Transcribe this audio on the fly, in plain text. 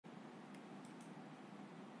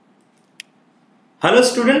Hello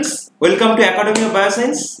students, welcome to academy of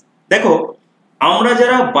bioscience. দেখো, আমরা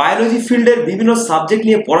যারা বায়োলজি ফিল্ডের বিভিন্ন সাবজেক্ট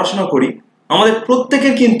নিয়ে পড়াশোনা করি, আমাদের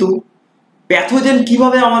প্রত্যেকের কিন্তু প্যাথোজেন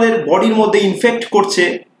কিভাবে আমাদের বডির মধ্যে ইনফেক্ট করছে,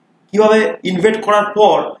 কিভাবে ইনভেট করার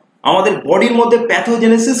পর আমাদের বডির মধ্যে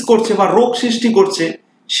প্যাথোজেনেসিস করছে বা রোগ সৃষ্টি করছে,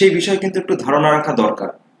 সেই বিষয়ে কিন্তু একটু ধারণা রাখা দরকার।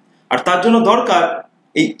 আর তার জন্য দরকার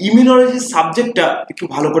এই ইমিউনোলজি সাবজেক্টটা একটু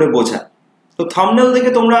ভালো করে বোঝা। তো থাম্বনেল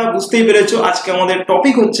দেখে তোমরা বুঝতেই পেরেছো, আজকে আমাদের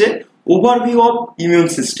টপিক হচ্ছে ওভারভিউ অফ ইমিউন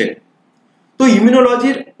সিস্টেম। তো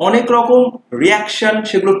ইমিউনোলজির অনেক রকম রিয়াকশন,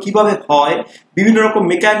 সেগুলো কিভাবে হয়, বিভিন্ন রকম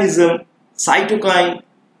mechanism, cytokine,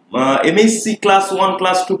 MSc class 1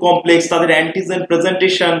 class 2 complex, তাদের antigen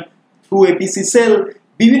presentation through APC sell,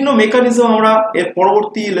 বিভিন্ন মেকানিজম আমরা এর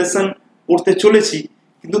পরবর্তী লেসন পড়তে চলেছি।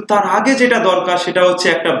 কিন্তু তার আগে যেটা দরকার সেটা হচ্ছে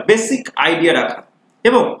একটা বেসিক আইডিয়া রাখা,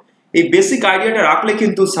 এবং এই বেসিক আইডিয়াটা রাখলে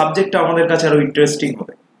কিন্তু সাবজেক্টটা আমাদের কাছে আরো ইন্টারেস্টিং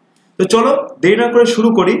হবে। তো চলো দেরি না করে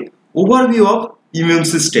শুরু করি ওভারভিউ অফ ইমিউন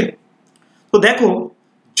সিস্টেম। তো দেখো,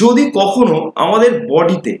 যদি কখনো আমাদের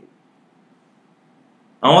বডিতে,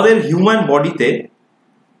 আমাদের হিউম্যান বডিতে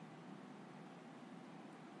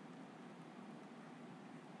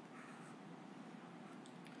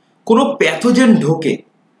কোনো প্যাথোজেন ঢোকে,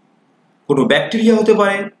 কোনো ব্যাকটেরিয়া হতে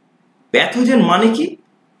পারে। প্যাথোজেন মানে কি?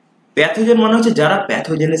 প্যাথোজেন মানে হচ্ছে যারা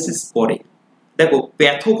প্যাথোজেনেসিস করে। দেখো,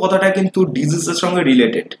 প্যাথো কথাটা কিন্তু ডিজিজের সঙ্গে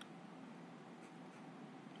রিলেটেড,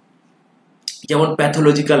 যেমন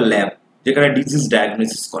প্যাথোলজিক্যাল ল্যাব যেখানে ডিজিজ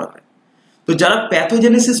ডায়াগনোসিস করা হয়। তো যারা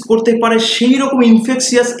প্যাথোজেনেসিস করতে পারে সেই রকম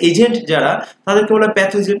ইনফেকশিয়াস এজেন্ট যারা, তাদেরকে বলা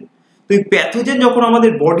প্যাথোজেন। তো এই প্যাথোজেন যখন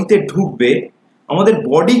আমাদের বডিতে ঢুকবে, আমাদের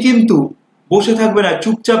বডি কিন্তু বসে থাকবে না,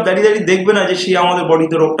 চুপচাপ দাঁড়িয়ে দাঁড়িয়ে দেখবে না যে সে আমাদের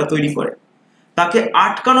বডিতে রোগটা তৈরি করে। তাকে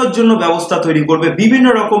আটকানোর জন্য ব্যবস্থা তৈরি করবে, বিভিন্ন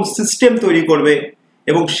রকম সিস্টেম তৈরি করবে,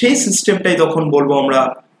 এবং সেই সিস্টেমটাই তখন বলবো আমরা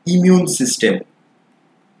ইমিউন সিস্টেম।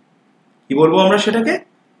 কি বলবো আমরা সেটাকে?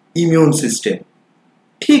 Immune system.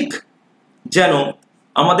 ঠিক যেন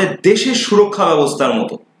আমাদের দেশের সুরক্ষা ব্যবস্থার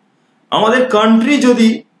মতো, আমাদের কান্ট্রি যদি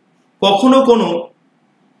কখনো কোনো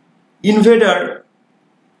ইনভেডার,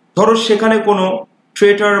 ধরো সেখানে কোনো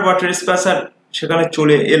ট্রেটার বা ট্রেসপ্যাসার সেখানে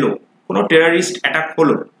চলে এলো, কোনো টেরারিস্ট অ্যাটাক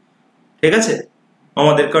হলো, ঠিক আছে,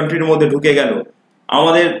 আমাদের কান্ট্রির মধ্যে ঢুকে গেল,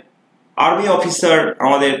 আমাদের আর্মি অফিসার,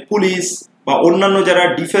 আমাদের পুলিশ বা অন্যান্য যারা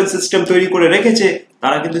ডিফেন্স সিস্টেম তৈরি করে রেখেছে,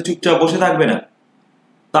 তারা কিন্তু চুপচাপ বসে থাকবে না।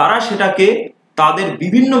 তারা সেটাকে তাদের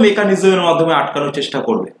বিভিন্ন মেকানিজমের মাধ্যমে আটকানোর চেষ্টা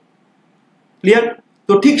করবে। ক্লিয়ার?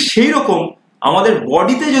 তো ঠিক সেই রকম আমাদের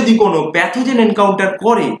বডিতে যদি কোনো প্যাথোজেন এনকাউন্টার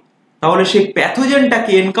করে, তাহলে সেই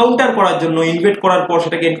প্যাথোজেনটাকে এনকাউন্টার করার জন্য, ইনভেট করার পর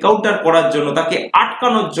সেটাকে এনকাউন্টার করার জন্য, তাকে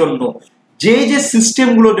আটকানোর জন্য যে যে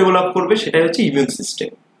সিস্টেমগুলো ডেভেলপ করবে, সেটাই হচ্ছে ইমিউন সিস্টেম।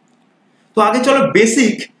 তো আগে চলো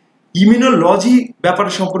বেসিক ইমিউনোলজি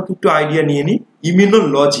ব্যাপার সম্পর্কে একটু আইডিয়া নিয়ে নিই।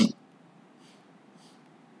 ইমিউনোলজি,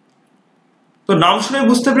 তো নাম শুনে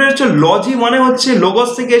বুঝতে পেরেছো, লজি মানে হচ্ছে লোগস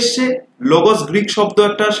থেকে এসছে। লোগস গ্রিক শব্দ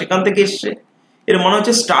একটা, সেখান থেকে এসছে। এর মানে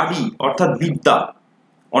হচ্ছে স্টাডি, অর্থাৎ বিদ্যা,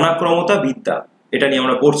 অনাক্রমতা বিদ্যা, এটা নিয়ে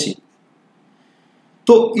আমরা পড়ছি।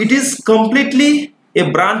 তো it is completely A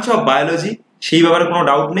branch of biology, সেই ব্যাপারে কোনো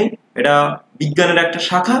ডাউট নেই। এটা বিজ্ঞানের একটা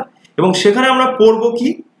শাখা, এবং সেখানে আমরা পড়বো কি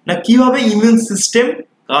না, কিভাবে ইমিউন সিস্টেম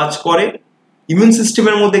কাজ করে, ইমিউন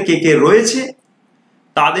সিস্টেমের মধ্যে কে কে রয়েছে,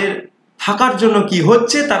 তাদের থাকার জন্য কি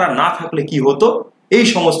হচ্ছে, তারা না থাকলে কি হতো, এই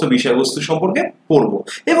সমস্ত বিষয়বস্তু সম্পর্কে পড়বো।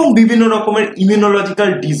 এবং বিভিন্ন রকমের ইমিউনোলজিক্যাল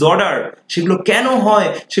ডিসঅর্ডার, সেগুলো কেন হয়,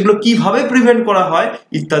 সেগুলো কিভাবে প্রিভেন্ট করা হয়,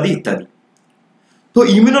 ইত্যাদি ইত্যাদি। তো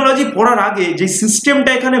ইমিউনোলজি পড়ার আগে যে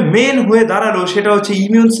সিস্টেমটা এখানে মেন হয়ে দাঁড়ালো, সেটা হচ্ছে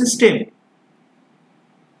ইমিউন সিস্টেম।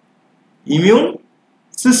 ইমিউন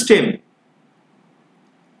সিস্টেম,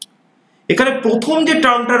 এখানে প্রথম যে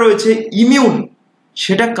টার্মটা রয়েছে ইমিউন,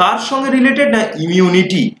 সেটা কার সঙ্গে রিলেটেড না,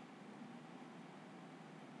 ইমিউনিটি।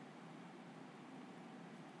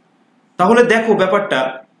 তাহলে দেখো ব্যাপারটা,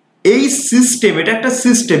 এই সিস্টেম, এটা একটা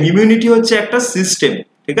সিস্টেম, ইমিউনিটি হচ্ছে একটা সিস্টেম,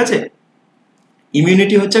 ঠিক আছে?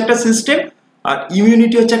 ইমিউনিটি হচ্ছে একটা সিস্টেম, আর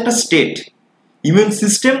ইমিউনিটি হচ্ছে একটা স্টেট। ইমিউন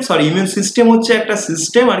সিস্টেম হচ্ছে একটা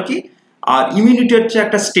সিস্টেম আর কি, আর ইমিউনিটি হচ্ছে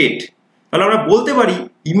একটা স্টেট। তাহলে আমরা বলতে পারি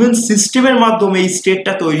ইমিউন সিস্টেমের মাধ্যমে এই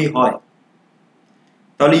স্টেটটা তৈরি হয়।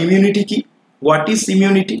 তাহলে ইমিউনিটি কি? What is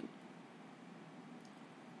immunity?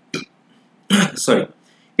 সরি,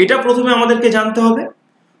 এটা প্রথমে আমাদেরকে জানতে হবে।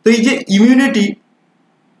 তো এই যে ইমিউনিটি,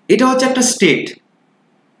 এটা হচ্ছে একটা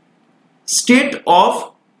স্টেট অফ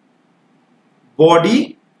বডি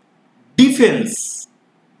ডিফেন্স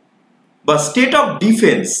বা state of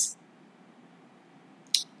defence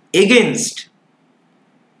against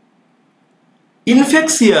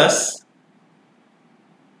infectious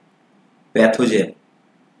pathogen.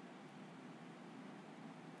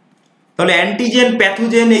 তাহলে অ্যান্টিজেন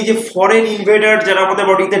প্যাথোজেন এই যে ফরেন ইনভেডার যারা আমাদের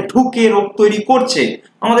বডিতে ঢুকে রোগ তৈরি করছে,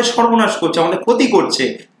 আমাদের সর্বনাশ করছে, আমাদের ক্ষতি করছে,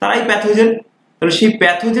 তারাই প্যাথোজেন। তাহলে সেই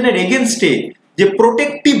প্যাথোজেনের এগেনস্টে যে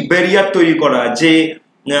প্রোটেক্টিভ ব্যারিয়ার তৈরি করা, যে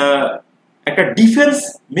একটা ডিফেন্স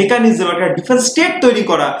মেকানিজম, একটা ডিফেন্স স্টেট তৈরি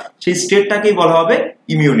করা, সেই স্টেটটাকেই বলা হবে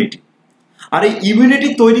ইমিউনিটি। আর এই ইমিউনিটি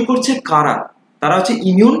তৈরি করছে কারা? তারা হচ্ছে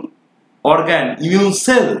ইমিউন অর্গান, ইমিউন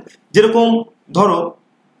সেল। যেরকম ধরো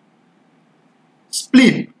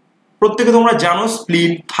স্প্লিন, প্রত্যেকে তোমরা জানো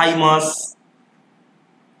স্প্লিন, থাইমাস,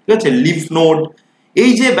 ঠিক আছে, লিফ নোড,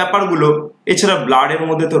 এই যে ব্যাপারগুলো। এছাড়া ব্লাডের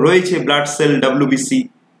মধ্যে তো রয়েছে ব্লাড সেল, ডব্লিউবিসি।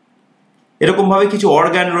 এরকম ভাবে কিছু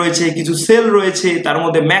অর্গান রয়েছে, কিছু সেল রয়েছে, তার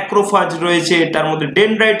মধ্যে ম্যাক্রোফাজ রয়েছে, তার মধ্যে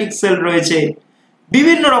ডেনড্রাইটিক সেল রয়েছে,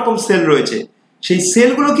 বিভিন্ন রকম সেল রয়েছে। সেই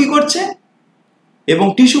সেলগুলো কি করছে এবং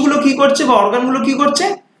টিস্যুগুলো কি করছে বা অর্গানগুলো কি করছে?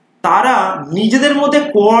 তারা নিজেদের মধ্যে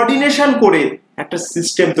কোঅর্ডিনেশন করে একটা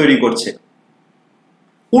সিস্টেম তৈরি করছে।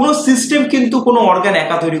 কোনো সিস্টেম কিন্তু কোনো অর্গান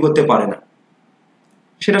একা তৈরি করতে পারে না,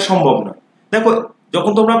 সেটা সম্ভব না। দেখো,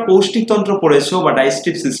 যখন তোমরা পৌষ্টিকতন্ত্র পড়েছো বা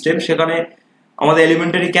ডাইজেস্টিভ সিস্টেম, সেখানে আমাদের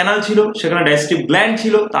এলিমেন্টারি ক্যানাল ছিল, সেখানে ডাইজেস্টিভ গ্ল্যান্ড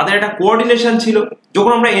ছিল, তাদের একটা কোঅর্ডিনেশন ছিল।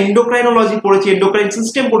 যখন আমরা এন্ডোক্রাইনোলজি পড়েছি, এন্ডোক্রাইন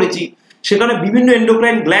সিস্টেম পড়েছি, সেখানে বিভিন্ন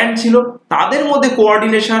এন্ডোক্রাইন গ্ল্যান্ড ছিল, তাদের মধ্যে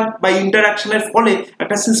কোঅর্ডিনেশন বা ইন্টারাকশনের ফলে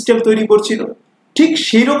একটা সিস্টেম তৈরি করছিল। ঠিক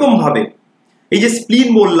সেই রকম ভাবে এই যে স্প্লিন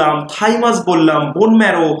বললাম, থাইমাস বললাম, bone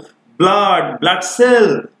marrow, blood, blood cell,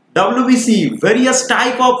 WBC, various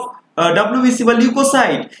type of WBC বা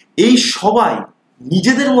লিউকোসাইট, এই সবাই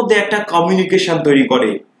নিজেদের মধ্যে একটা কমিউনিকেশন তৈরি করে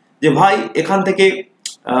যে ভাই এখান থেকে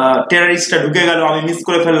টেররিস্টটা ঢুকে গেল, আমি মিস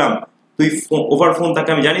করে ফেললাম, তুই ওভার ফোন তাকে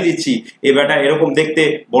আমি জানিয়ে দিচ্ছি এই ব্যাটা এরকম দেখতে,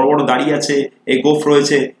 বড় বড় দাড়ি আছে, এই গোফ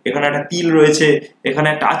রয়েছে, এখানে একটা তিল রয়েছে, এখানে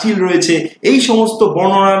একটা আঁচিল রয়েছে, এই সমস্ত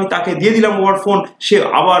বর্ণনা আমি তাকে দিয়ে দিলাম ওভার ফোন। সে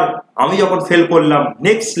আবার আমি যখন ফেল করলাম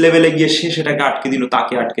নেক্সট লেভেলে গিয়ে সে সেটাকে আটকে দিল,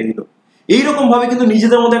 তাকে আটকে দিল। এইরকম ভাবে কিন্তু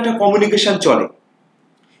নিজেদের মধ্যে একটা কমিউনিকেশন চলে।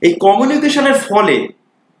 এই কমিউনিকেশনের ফলে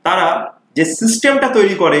তারা যে সিস্টেমটা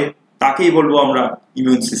তৈরি করে তাকেই বলবো আমরা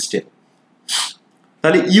ইমিউন সিস্টেম।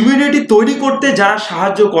 তাহলে ইমিউনিটি তৈরি করতে যারা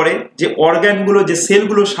সাহায্য করে, যে অর্গানগুলো, যে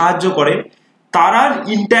সেলগুলো সাহায্য করে, তারা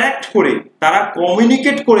ইন্টারঅ্যাক্ট করে, তারা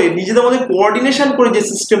কমিউনিকেট করে, নিজেদের মধ্যে কোঅর্ডিনেশন করে যে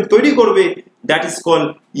সিস্টেম তৈরি করবে, that is called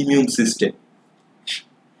immune system.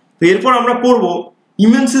 তো এরপর আমরা পড়ব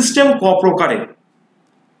ইমিউন সিস্টেম ক প্রকারের।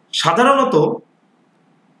 সাধারণত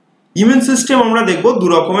ইমিউন সিস্টেম আমরা দেখব দু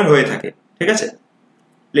রকমের হয়ে থাকে, ঠিক আছে।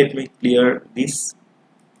 Let me clear this.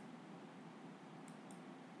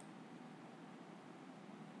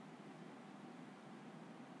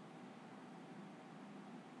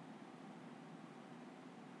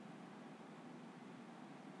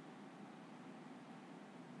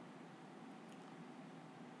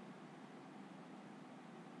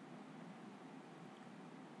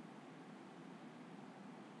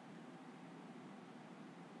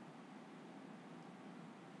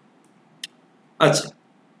 আচ্ছা,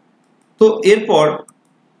 তো এরপর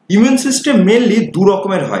ইমিউন সিস্টেম মেনলি দু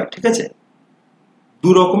রকমের হয়, ঠিক আছে। দু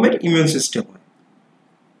রকমের ইমিউন সিস্টেম হয়।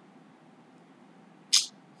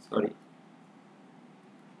 সরি,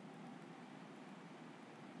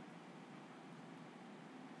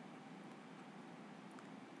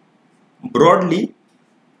 ব্রডলি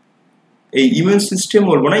এই ইমিউন সিস্টেম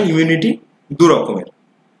বলবো না, ইমিউনিটি দু রকমের।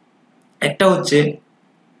 একটা হচ্ছে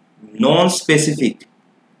নন স্পেসিফিক,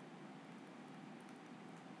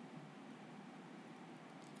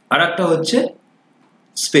 আর একটা হচ্ছে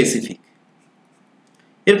স্পেসিফিক।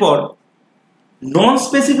 এরপর নন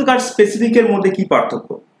স্পেসিফিক আর স্পেসিফিকের মধ্যে কি পার্থক্য?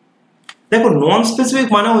 দেখো, নন স্পেসিফিক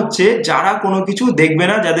মানে হচ্ছে যারা কোনো কিছু দেখবে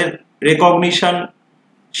না, যাদের রেকগনিশন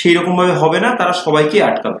সেই রকম ভাবে হবে না, তারা সবাইকে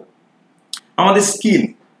আটকাবে। আমাদের স্কিন,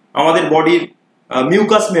 আমাদের বডির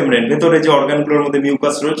মিউকাস মেমব্রেন, ভেতরে যে অর্গানগুলোর মধ্যে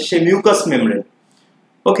মিউকাস রয়েছে, সেই মিউকাস মেমব্রেন,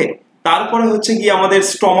 ওকে। তারপরে হচ্ছে কি আমাদের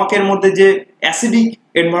স্টমাকের মধ্যে যে অ্যাসিডিক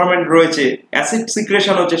এনভায়রনমেন্ট রয়েছে, অ্যাসিড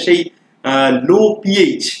সিক্রেশন হচ্ছে, সেই লো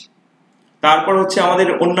পিএইচ। তারপর হচ্ছে আমাদের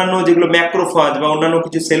অন্যান্য যেগুলো ম্যাক্রোফাজ বা অন্যান্য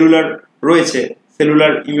কিছু সেলুলার রয়েছে,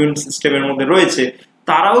 সেলুলার ইমিউন সিস্টেমের মধ্যে রয়েছে,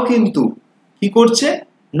 তারাও কিন্তু কি করছে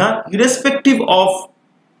না, irrespective of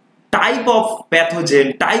type of pathogen,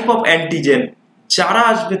 type of antigen, যারা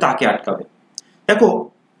আসবে তাকে আটকাবে। দেখো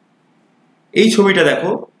এই ছবিটা দেখো,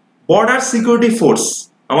 বর্ডার সিকিউরিটি ফোর্স,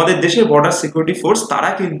 আমাদের দেশের বর্ডার সিকিউরিটি ফোর্স, তারা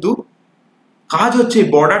কিন্তু কাজ হচ্ছে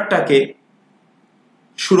বর্ডারটাকে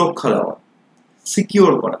সুরক্ষা দেওয়া,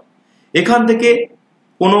 সিকিউর করা। এখান থেকে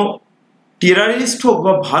কোনো টেরারিস্ট হোক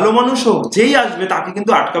বা ভালো মানুষ হোক, যেই আসবে তাকে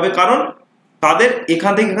কিন্তু আটকাবে, কারণ তাদের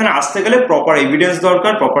এখান থেকে এখানে আসতে গেলে প্রপার এভিডেন্স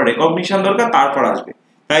দরকার, প্রপার রেকগনিশন দরকার, তারপর আসবে।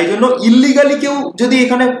 তাই জন্য ইললিগালি কেউ যদি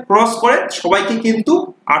এখানে ক্রস করে, সবাইকে কিন্তু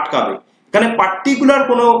আটকাবে। এখানে পার্টিকুলার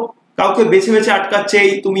কোনো কাউকে বেছে বেছে আটকাচ্ছে,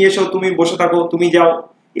 এই তুমি এসো, তুমি বসে থাকো, তুমি যাও,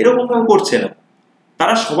 এরকম ভাবে করছে না,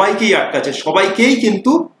 তারা সবাইকেই আটকাচ্ছে, সবাইকেই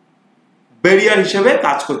কিন্তু ব্যারিয়ার হিসেবে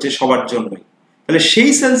কাজ করছে সবার জন্যই। তাহলে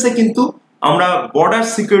সেই সেন্সে কিন্তু আমরা বর্ডার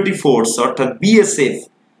সিকিউরিটি ফোর্স অর্থাৎ বিএসএফ,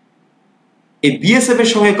 এই বিএসএফ এর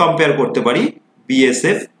সঙ্গে কম্পেয়ার করতে পারি,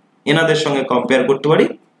 বিএসএফ এনাদের সঙ্গে কম্পেয়ার করতে পারি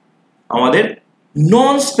আমাদের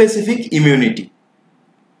non specific immunity,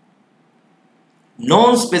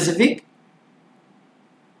 non specific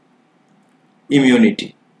immunity,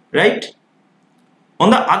 right? On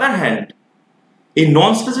the other hand, এই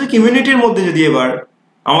নন স্পেসিফিক ইমিউনিটির মধ্যে যদি এবার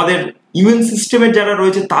আমাদের ইমিউন সিস্টেমের যারা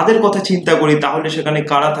রয়েছে তাদের কথা চিন্তা করি, তাহলে সেখানে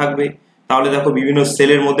কারা থাকবে? তাহলে দেখো বিভিন্ন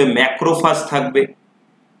সেলের মধ্যে ম্যাক্রোফাজ থাকবে,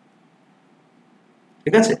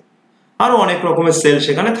 ঠিক আছে, আরো অনেক রকমের সেল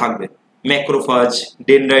সেখানে থাকবে, ম্যাক্রোফাজ,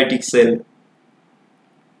 ডেনড্রাইটিক সেল,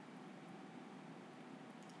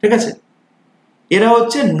 ঠিক আছে। এরা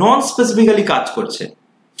হচ্ছে নন স্পেসিফিক্যালি কাজ করছে।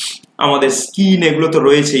 আমাদের স্কিন এগুলো তো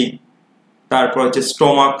রয়েছেই, তারপর হচ্ছে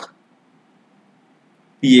স্টমাক,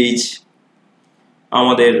 পিএইচ,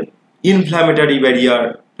 আমাদের ইনফ্ল্যামেটরি ব্যারিয়ার,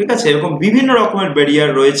 ঠিক আছে, এরকম বিভিন্ন রকমের ব্যারিয়ার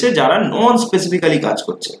রয়েছে যারা নন স্পেসিফিক্যালি কাজ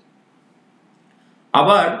করছে।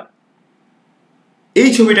 আবার এই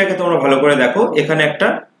ছবিটাকে তোমরা ভালো করে দেখো, এখানে একটা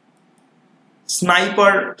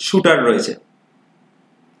স্নাইপার শুটার রয়েছে,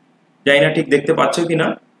 জানি না ঠিক দেখতে পাচ্ছ কিনা।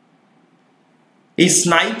 এই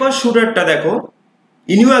স্নাইপার শুটারটা দেখো,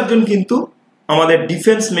 ইনিও একজন কিন্তু আমাদের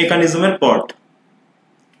ডিফেন্স মেকানিজমের পার্ট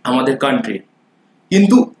আমাদের কান্ট্রির,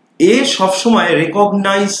 কিন্তু এ সবসময়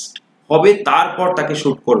রেকগনাইজড হবে, তারপর তাকে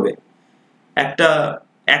শুট করবে। একটা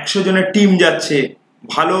 100 জনের টিম যাচ্ছে,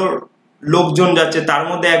 ভালো লোকজন যাচ্ছে, তার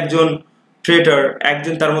মধ্যে একজন ট্রেটার,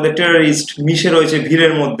 একজন তার মধ্যে টেররিস্ট মিশে রয়েছে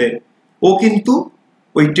ভিড়ের মধ্যে, ও কিন্তু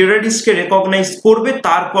ওই টেররিস্টকে রেকগনাইজ করবে,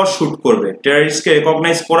 তারপর শুট করবে। টেররিস্টকে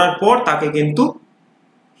রেকগনাইজ করার পর তাকে কিন্তু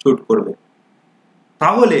শুট করবে।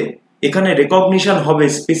 তাহলে এখানে রেকগনিশন হবে,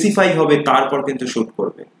 স্পেসিফাই হবে, তারপর কিন্তু শুট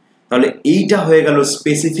করবে। তাহলে এইটা হয়ে গেল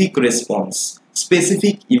স্পেসিফিক রেসপন্স,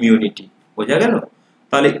 স্পেসিফিক ইমিউনিটি, বোঝা গেল?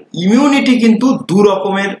 তাহলে ইমিউনিটি কিন্তু দু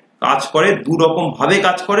রকমের কাজ করে, দু রকম ভাবে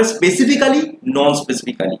কাজ করে, স্পেসিফিক্যালি, নন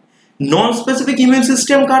specifically. Non specific immune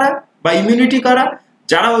system কারা বা ইমিউনিটি কারা?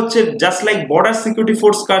 যারা হচ্ছে just like border security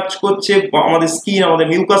force কাজ করছে, আমাদের স্কিন, আমাদের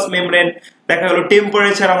মিউকাস মেমব্রেন, দেখা গেল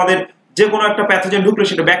টেম্পারেচার, আমাদের যে কোনো একটা প্যাথোজেন ঢুকলো,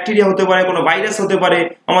 সেটা ব্যাকটেরিয়া হতে পারে, কোনো ভাইরাস হতে পারে,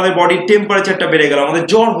 আমাদের বডির টেম্পারেচারটা বেড়ে গেল, আমাদের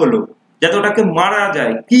জ্বর হলো, যাতে ওটাকে মারা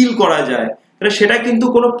যায়, কিল করা যায়, তাহলে সেটা কিন্তু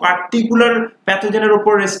কোনো পার্টিকুলার প্যাথোজেনের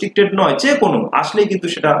উপর রেস্ট্রিক্টেড নয়, যে কোনো আসলেই কিন্তু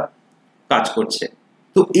সেটা কাজ করছে।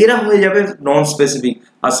 তো এরা হয়ে যাবে নন স্পেসিফিক।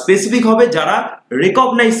 আর স্পেসিফিক হবে যারা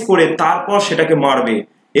রেকগনাইজ করে তারপর সেটাকে মারবে।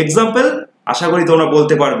 এক্সাম্পল আশা করি তোমরা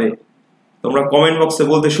বলতে পারবে, তোমরা কমেন্ট বক্সে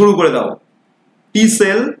বলতে শুরু করে দাও। টি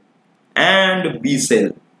সেল অ্যান্ড বি সেল,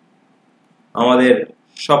 আমাদের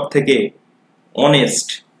সব থেকে অনেস্ট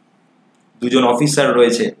দুজন অফিসার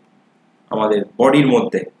রয়েছে আমাদের বডির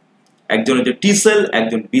মধ্যে, একজন হচ্ছে টি সেল,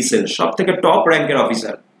 একজন বি সেল, সব থেকে টপ র্যাঙ্কের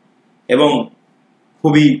অফিসার এবং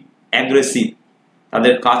খুবই অ্যাগ্রেসিভ,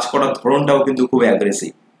 তাদের কাজ করার ধরনটাও কিন্তু খুব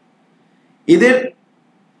অ্যাগ্রেসিভ। এদের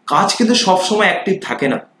কাজ কিন্তু সবসময় অ্যাক্টিভ থাকে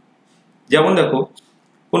না। যেমন দেখো,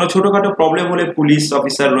 কোনো ছোটখাটো প্রবলেম হলে পুলিশ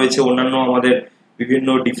অফিসার রয়েছে, অন্যান্য আমাদের বিভিন্ন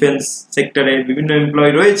ডিফেন্স সেক্টরের বিভিন্ন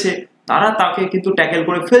এমপ্লয়ি রয়েছে, তারা তাকে কিন্তু ট্যাকেল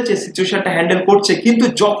করে ফেলছে, সিচুয়েশনটা হ্যান্ডেল করছে। কিন্তু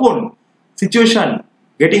যখন situation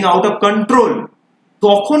getting out of control,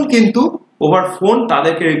 তখন কিন্তু ওভার ফোন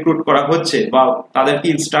তাদেরকে রিক্রুট করা হচ্ছে বা তাদেরকে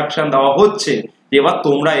ইনস্ট্রাকশন দেওয়া হচ্ছে যে এবার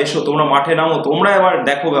তোমরা এসো, তোমরা মাঠে নামো, তোমরা এবার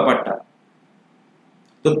দেখো ব্যাপারটা।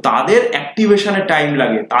 তো তাদের অ্যাক্টিভেশনে টাইম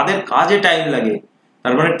লাগে, তাদের কাজে টাইম লাগে।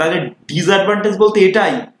 তার মানে তাদের ডিসঅ্যাডভান্টেজ বলতে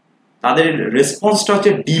এটাই, তাদের রেসপন্সটা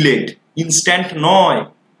হচ্ছে ডিলেড, ইনস্ট্যান্ট নয়,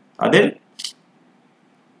 তাদের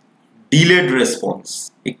ডিলেড রেসপন্স,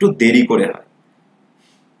 একটু দেরি করে হয়।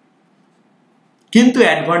 কিন্তু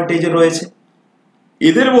অ্যাডভান্টেজ রয়েছে,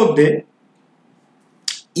 এদের মধ্যে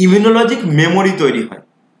ইমিউনোলজিক মেমোরি তৈরি হয়।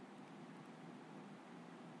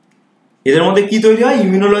 এদের মধ্যে কি তৈরি হয়?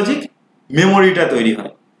 ইমিউনোলজিক মেমোরিটা তৈরি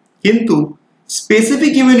হয়। কিন্তু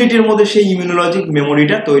স্পেসিফিক ইমিউনিটির মধ্যে সেই ইমিউনোলজিক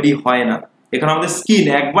মেমোরিটা তৈরি হয় না। এখানে আমাদের স্কিন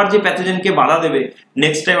একবার যে প্যাথোজেনকে বাধা দেবে,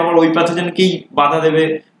 নেক্সট টাইম আবার ওই প্যাথোজেনকেই বাধা দেবে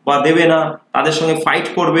বা দেবে না, তাদের সঙ্গে ফাইট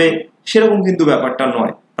করবে, সেরকম কিন্তু ব্যাপারটা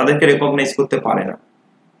নয়, তাদেরকে রেকগনাইজ করতে পারে না।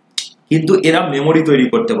 কিন্তু এরা মেমোরি তৈরি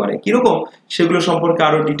করতে পারে। কিরকম, সেগুলো সম্পর্কে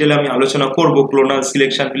আরো ডিটেলে আমি আলোচনা করব, ক্লোনাল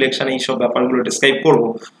সিলেকশন ফিলেকশন এইসব ব্যাপারগুলো ডিসক্রাইব করব।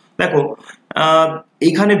 দেখো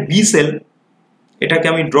এইখানে বি সেল, এটাকে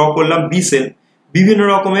আমি ড্র করলাম বি সেল, বিভিন্ন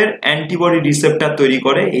রকমের অ্যান্টিবডি রিসেপ্টর তৈরি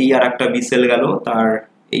করে। এই আর একটা বি সেল গেল, তার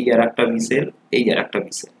এই আর একটা বি সেল, এই আর একটা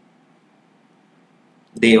B cell,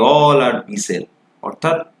 they all R B cell,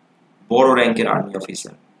 অর্থাৎ বড় র্যাঙ্কের আর্মি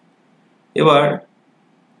অফিসার। এবার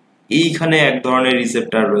এইখানে এক ধরনের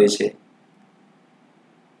রিসেপ্টর রয়েছে,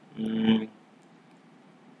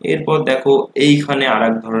 এরপর দেখো এইখানে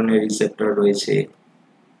আরেক ধরনের রিসেপ্টর রয়েছে,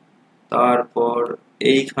 তারপর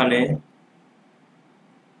এইখানে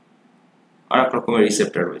আরেক রকমের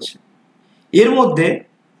রিসেপ্টর রয়েছে। এর মধ্যে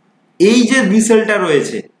এই যে বিসেলটা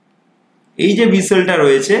রয়েছে, এই যে বিসেলটা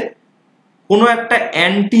রয়েছে, কোনো একটা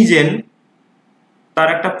অ্যান্টিজেন তার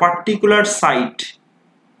একটা পার্টিকুলার সাইট,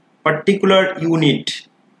 পার্টিকুলার ইউনিট,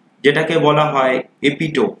 যেটাকে বলা হয়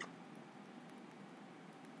এপিটোপ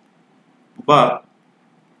বা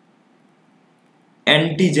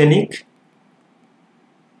অ্যান্টিজেনিক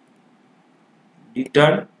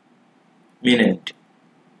ডিটারমিনেন্ট,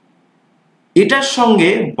 এটার সঙ্গে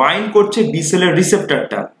বাইন্ড করছে বি সেলের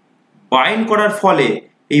রিসেপ্টরটা। বাইন্ড করার ফলে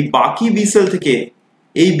এই বাকি বি সেল থেকে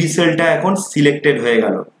এই বি সেলটা এখন সিলেক্টেড হয়ে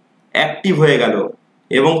গেল, অ্যাক্টিভ হয়ে গেল,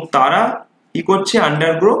 এবং তারা কি করছে,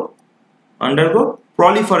 আন্ডারগো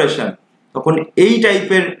প্রলিফারেশন। তখন এই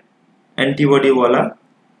টাইপের অ্যান্টিবডিওয়ালা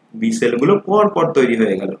বি সেলগুলো পর তৈরি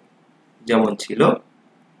হয়ে গেল, যেমন ছিল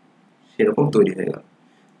সেরকম তৈরি হয়ে গেল।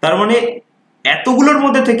 তার মানে এতগুলোর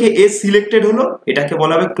মধ্যে থেকে এ সিলেক্টেড হলো, এটাকে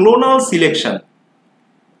বলা হবে ক্লোনাল সিলেকশন।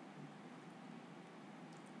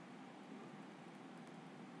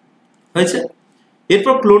 হয়েছে?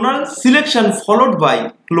 এরপর clonal selection followed by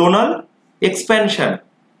clonal expansion.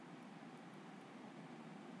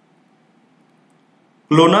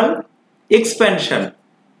 Clonal expansion,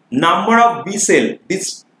 number of B cell, this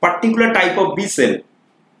particular type of B cell,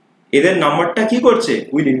 এদের নাম্বারটা কি করছে,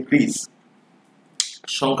 উইল ইনক্রিজ,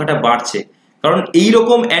 সংখ্যাটা বাড়ছে। কারণ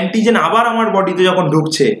এইরকম অ্যান্টিজেন আবার আমার বডিতে যখন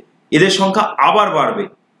ঢুকছে, এদের সংখ্যা আবার বাড়বে,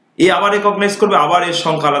 এ আবার রেকগনাইজ করবে, আবার এর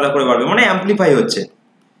সংখ্যা আলাদা করে বাড়বে, মানে অ্যাম্পলিফাই হচ্ছে।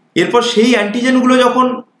 এরপর সেই অ্যান্টিজেনগুলো যখন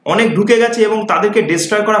অনেক ঢুকে গেছে এবং তাদেরকে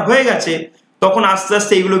ডিস্ট্রয় করা হয়ে গেছে, তখন আস্তে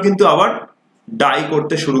আস্তে এগুলো কিন্তু আবার ডাই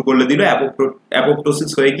করতে শুরু করে দিল, অ্যাপোপ্টোসিস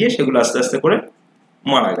হয়ে গিয়ে সেগুলো আস্তে আস্তে করে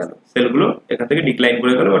মারা গেল, সেলগুলো এখান থেকে ডিক্লাইন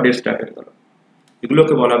করে গেল বা ডিস্ট্রয় হয়ে গেল।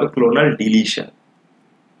 এগুলোকে বলা হবে ক্লোনাল ডিলিশন।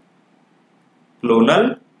 Clonal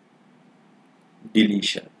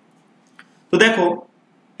deletion. তো দেখো,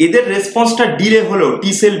 এদের রেসপন্সটা ডিলে হলেও, টি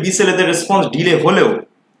সেল বি সেল এদের রেসপন্স ডিলে হলেও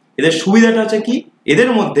এদের সুবিধাটা হচ্ছে কি, এদের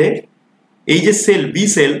মধ্যে এই যে সেল বি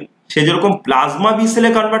সেল, সে যেরকম প্লাজমা বি সেলে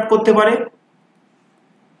কনভার্ট করতে পারে,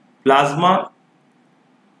 প্লাজমা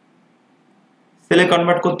সেলে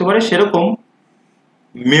কনভার্ট করতে পারে, সেরকম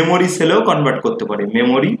মেমোরি সেলেও কনভার্ট করতে পারে,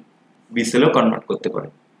 মেমোরি বি সেলেও কনভার্ট করতে পারে।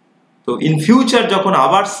 তো ইন ফিউচার যখন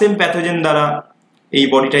আবার সেম প্যাথোজেন দ্বারা এই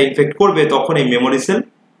বডিটা ইনফেক্ট করবে, তখন এই মেমোরি সেল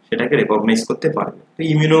সেটাকে রেকগনাইজ করতে পারবে। তো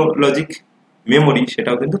ইমিউনোলজিক মেমোরি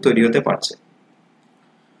সেটাও কিন্তু তৈরি হতে পারছে।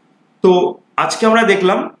 তো আজকে আমরা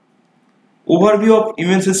দেখলাম ওভারভিউ অফ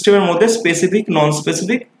ইমিউন সিস্টেমের মধ্যে স্পেসিফিক, নন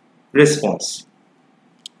স্পেসিফিক রেসপন্স।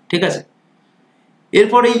 ঠিক আছে?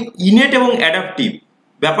 এরপর এই ইনেট এবং অ্যাডাপটিভ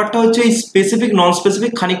ব্যাপারটা হচ্ছে, এই স্পেসিফিক নন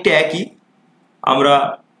স্পেসিফিক খানিকটা একই। আমরা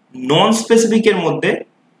নন স্পেসিফিকের মধ্যে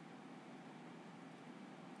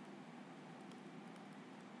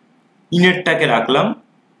ইনেটটাকে রাখলাম,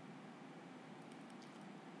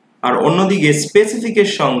 আর অন্যদিকে স্পেসিফিকের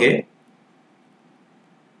সঙ্গে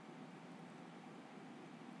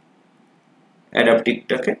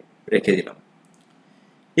অ্যাডাপটিভটাকে রেখে দিলাম।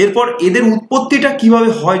 এরপর এদের উৎপত্তিটা কিভাবে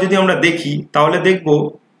হয় যদি আমরা দেখি, তাহলে দেখব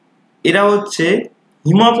এরা হচ্ছে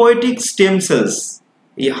হিমাপোয়েটিক স্টেম সেলস।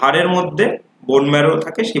 এই হাড়ের মধ্যে বোন ম্যারো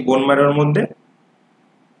থাকে, সেই বোন ম্যারোর মধ্যে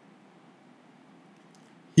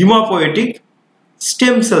হিমাপোয়েটিক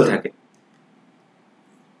স্টেম সেল থাকে।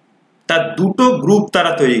 তার দুটো গ্রুপ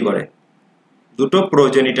তারা তৈরি করে, দুটো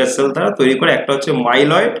প্রোজেনিটার সেল তারা তৈরি করে। একটা হচ্ছে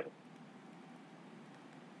মাইলয়েড,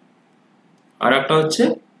 আর একটা হচ্ছে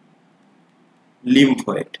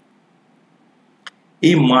লিম্ফয়েড।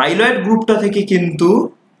 এই মাইলয়েড গ্রুপটা থেকে কিন্তু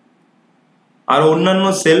আর অন্যান্য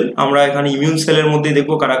সেল, আমরা এখানে ইমিউন সেলের মধ্যে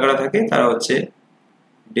দেখবো কারা কারা থাকে। তারা হচ্ছে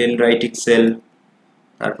ডেনড্রাইটিক সেল,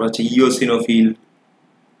 তারপর হচ্ছে ইওসিনোফিল,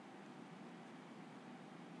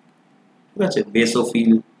 ঠিক আছে,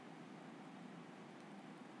 বেসোফিল,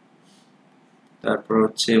 তারপর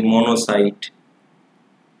হচ্ছে মনোসাইট,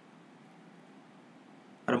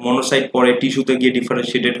 আর মনোসাইট পরে টিস্যুতে গিয়ে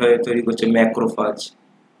ডিফারেন্সিয়েটেড হয়ে তৈরি করছে ম্যাক্রোফাজ।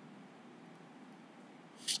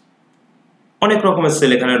 অনেক রকমের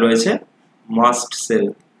সেল এখানে রয়েছে। Mast cell.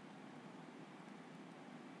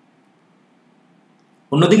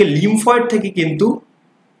 অন্যদিকে লিম্ফয়েড থেকে কিন্তু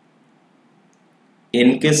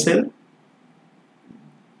এনকে সেল,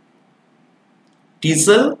 টি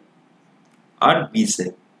সেল আর বি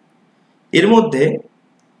সেল। এর মধ্যে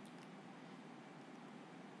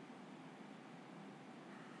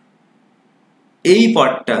এই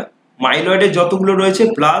পার্টটা মাইলয়েডে যতগুলো রয়েছে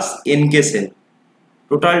প্লাস এনকে সেল,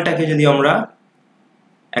 টোটালটাকে যদি আমরা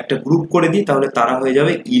একটা গ্রুপ করে দিই, তাহলে তারা হয়ে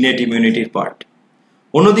যাবে ইনেট ইমিউনিটির পার্ট।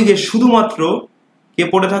 অন্যদিকে শুধুমাত্র কে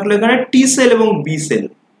পড়ে থাকলো এখানে, টি সেল এবং বি সেল।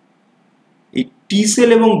 টি সেল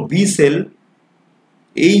এবং বি সেল,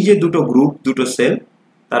 এই যে দুটো গ্রুপ, দুটো সেল,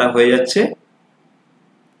 তারা হয়ে যাচ্ছে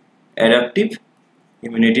অ্যাডাপটিভ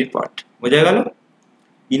ইমিউনিটির পার্ট। বোঝা গেল?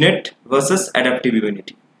 Innate versus adaptive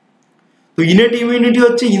immunity. তো ইনেট ইমিউনিটি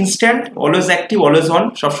হচ্ছে instant, always active, always on,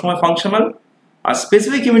 সবসময় ফাংশনাল। আর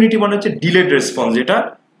স্পেসিফিক ইমিউনিটি মানে হচ্ছে ডিলেড রেসপন্স, যেটা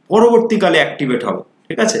পরবর্তীকালে অ্যাক্টিভেট হবে।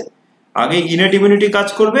 ঠিক আছে, আগে ইনেট ইমিউনিটি কাজ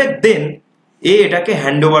করবে, দেন এটাকে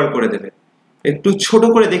হ্যান্ড ওভার করে দেবে। একটু ছোট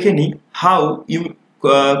করে দেখে নিই how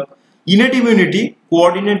innate immunity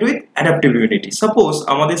coordinate with adaptive immunity. Suppose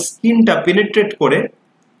আমাদের স্কিনটা পেনিট্রেট করে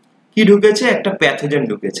কি ঢুকেছে, একটা প্যাথোজেন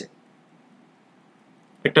ঢুকেছে,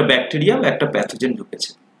 একটা ব্যাকটেরিয়া বা একটা প্যাথোজেন ঢুকেছে।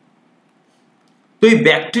 তো এই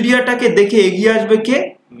ব্যাকটেরিয়াটাকে দেখে এগিয়ে আসবে কে?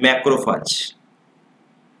 ম্যাক্রোফাজ।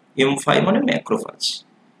 M5 মানে ম্যাক্রোফাজ।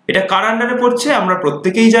 এটা কার আন্ডারে পড়ছে আমরা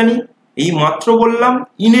প্রত্যেকেই জানি, এই মাত্র বললাম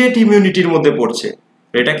ইনেট ইমিউনিটির মধ্যে পড়ছে।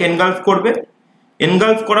 এটাকে এনগালফ করবে।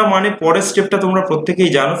 এনগালফ করা মানে পরের স্টেপটা তোমরা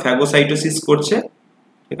প্রত্যেকেই জানো, ফ্যাগোসাইটোসিস করছে।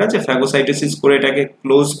 ঠিক আছে, ফ্যাগোসাইটোসিস করে এটাকে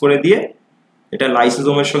ক্লোজ করে দিয়ে এটা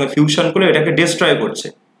লাইসোজোমের সঙ্গে ফিউশন করে এটাকে ডিস্ট্রয় করছে,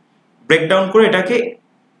 ব্রেকডাউন করে এটাকে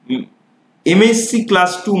MHC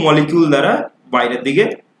ক্লাস 2 মলিকিউল দ্বারা বাইরের দিকে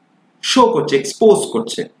শো করছে, এক্সপোজ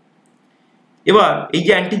করছে। এবার এই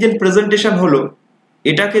যে অ্যান্টিজেন প্রেজেন্টেশন হলো,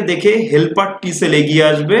 এটাকে দেখে হেল্পার টি সেল এগিয়ে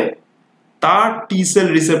আসবে, তার টি সেল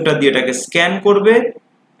রিসেপ্টর দিয়ে এটাকে স্ক্যান করবে,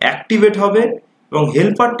 অ্যাক্টিভেট হবে, এবং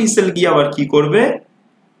হেল্পার টি সেল গিয়ে আবার কি করবে,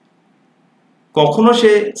 কখনো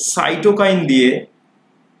সে সাইটোকাইন দিয়ে,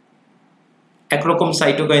 একরকম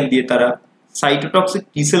সাইটোকাইন দিয়ে তারা সাইটোটক্সিক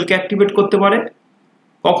টি সেলকে অ্যাক্টিভেট করতে পারে,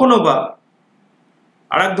 কখনো বা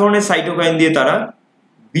আরেক ধরনের সাইটোকাইন দিয়ে তারা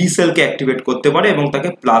বি সেলকে অ্যাক্টিভেট করতে পারে এবং তাকে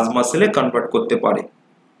প্লাজমা সেলে কনভার্ট করতে পারে,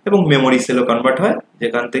 এবং মেমোরি সেলও কনভার্ট হয়,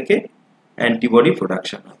 যেখান থেকে অ্যান্টিবডি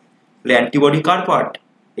প্রোডাকশন হয়। তাহলে অ্যান্টিবডি কার পার্ট?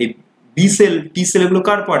 এই বি সেল, টি সেল, এগুলো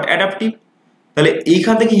কার পার্ট? অ্যাডাপটিভ। তাহলে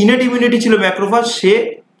এইখান থেকে ইনেট ইমিউনিটি ছিল ম্যাক্রোফাজ, সে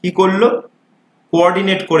কি করলো,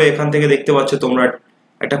 কোঅর্ডিনেট করে, এখান থেকে দেখতে পাচ্ছ তোমরা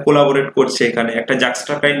একটা কোলাবোরেট করছে, এখানে একটা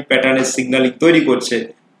জাক্সটাকাইন প্যাটার্নের সিগন্যালিং তৈরি করছে,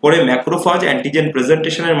 করে ম্যাক্রোফাজ অ্যান্টিজেন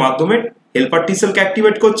প্রেজেন্টেশনের মাধ্যমে হেল্পার টি সেলকে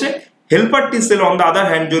অ্যাক্টিভেট করছে। Helper T sell on the other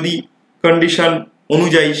hand যদি কন্ডিশন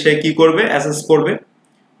অনুযায়ী সে কি করবে, অ্যাসেস করবে,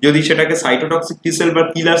 যদি সেটাকে সাইটোটক্সিক টি সেল বা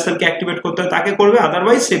কিলার সেলকে অ্যাক্টিভেট করতে হয় তাকে করবে,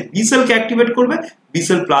 আদারওয়াইজ সে বি সেলকে অ্যাক্টিভেট করবে, B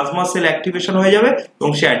cell plasma sell activation হয়ে যাবে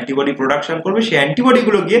এবং সে অ্যান্টিবডি প্রোডাকশন করবে, সেই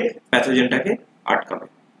অ্যান্টিবডিগুলো গিয়ে প্যাথোজেনটাকে আটকাবে।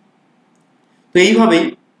 তো এইভাবেই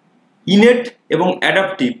ইনেট এবং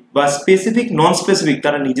অ্যাডাপটিভ বা স্পেসিফিক নন স্পেসিফিক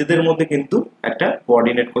তারা নিজেদের মধ্যে কিন্তু একটা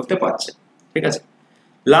কোঅর্ডিনেট করতে পারছে। ঠিক আছে,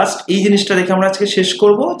 লাস্ট এই জিনিসটা দেখে আমরা আজকে শেষ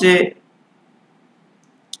করব যে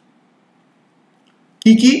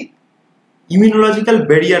কি কি ইমিউনোলজিক্যাল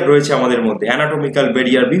ব্যারিয়ার রয়েছে আমাদের মধ্যে, অ্যানাটমিক্যাল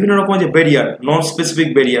ব্যারিয়ার, বিভিন্ন রকমের যে ব্যারিয়ার, নন স্পেসিফিক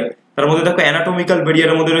ব্যারিয়ার। তার মধ্যে দেখো অ্যানাটমিক্যাল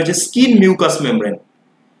ব্যারিয়ারের মধ্যে রয়েছে স্কিন মিউকাস মেমব্রেন।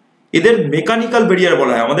 এদের মেকানিক্যাল ব্যারিয়ার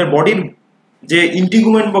বলা হয়। আমাদের বডির যে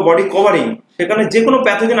ইন্টিগুমেন্ট বা বডি কভারিং, সেখানে যে কোনো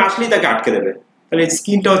প্যাথোজেন আসলেই তাকে আটকে দেবে। তাহলে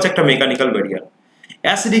স্কিনটা হচ্ছে একটা মেকানিক্যাল ব্যারিয়ার।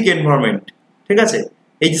 অ্যাসিডিক এনভায়রনমেন্ট, ঠিক আছে,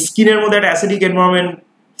 এই যে স্কিনের মধ্যে একটা অ্যাসিডিক এনভায়রনমেন্ট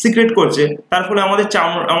সিক্রেট করছে, তার ফলে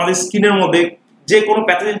আমাদের স্কিনের মধ্যে যে কোনো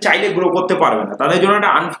প্যাথোজেন চাইলে গ্রো করতে পারবে না, তাদের জন্য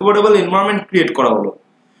একটা আনফেভারেবল এনভায়রনমেন্ট ক্রিয়েট করা হলো।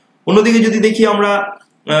 অন্যদিকে যদি দেখি আমরা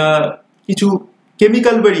কিছু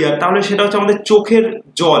কেমিক্যাল ব্যারিয়ার, তাহলে সেটা হচ্ছে আমাদের চোখের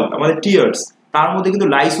জল, আমাদের টিয়ার্স, তার মধ্যে কিন্তু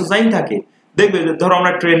লাইসোজাইম থাকে। দেখবে ধরো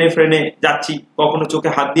আমরা ট্রেনে ফ্রেনে যাচ্ছি, কখনো চোখে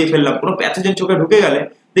হাত দিয়ে ফেললাম, কোনো প্যাথোজেন চোখে ঢুকে গেলে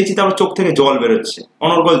দেখছি তারপর চোখ থেকে জল বেরোচ্ছে,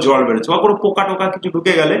 অনর্গল জল বেরোচ্ছে, বা কোনো পোকা টোকা কিছু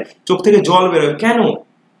ঢুকে গেলে চোখ থেকে জল বেরোয়। কেন?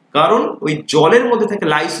 কারণ ওই জলের মধ্যে থেকে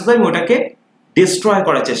লাইসোজাইম ওটাকে ডিস্ট্রয়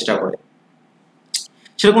করার চেষ্টা করে।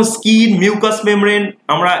 সেরকম স্কিন মিউকাস মেমব্রেন,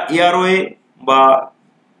 আমরা এয়ারওয়ে বা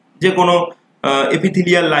যে কোনো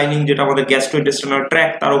এপিথেলিয়াল লাইনিং, যেটা আমাদের গ্যাস্ট্রোইন্টেস্টাইনাল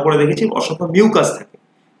ট্র্যাক্ট, তার উপরে দেখেছি অসংখ্য মিউকাস থাকে।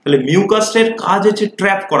 তাহলে মিউকাসের কাজ হচ্ছে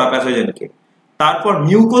ট্র্যাপ করা প্যাথোজেনকে। তারপর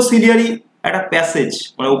মিউকোসিলিয়ারি একটা প্যাসেজ,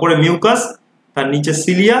 মানে উপরে মিউকাস, তার নিচে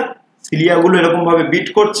সিলিয়াগুলো এরকম ভাবে বিট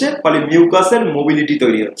করছে, ফলে মিউকাসের মোবিলিটি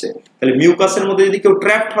তৈরি হচ্ছে। তাহলে মিউকাসের মধ্যে যদি কেউ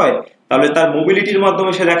ট্র্যাপড হয়, তাহলে তার মোবিলিটির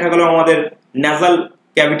মাধ্যমে সে দেখা গেল আমাদের ন্যাজাল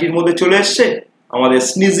ক্যাভিটির মধ্যে চলে এসছে, আমাদের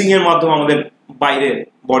স্নিজিং এর মাধ্যমে আমাদের বাইরে,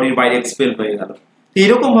 বডির বাইরে এক্সপেল হয়ে গেল।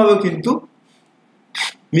 এইরকম ভাবেও কিন্তু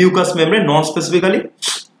মিউকাস মেমব্রেন নন স্পেসিফিক্যালি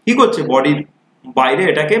কি করছে, বডির বাইরে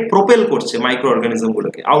এটাকে প্রোপেল করছে, মাইক্রো অর্গানিজম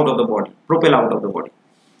গুলোকে out of the body, propel out of the body.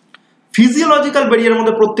 Physiological ব্যারিয়ারের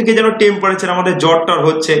মধ্যে প্রত্যেকে যেন টেম্পারেচার, আমাদের জ্বর টর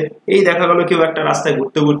হচ্ছে, এই দেখা গেল কেউ একটা রাস্তায়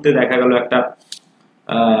ঘুরতে ঘুরতে দেখা গেল একটা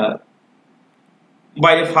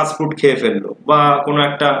বাইরে ফাস্ট ফুড খেয়ে ফেললো, বা কোনো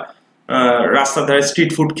একটা রাস্তার ধারে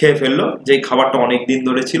স্ট্রিট ফুড খেয়ে ফেললো, যে খাবারটা অনেক দিন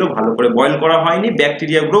ধরে ছিল, ভালো করে বয়েল করা হয়নি,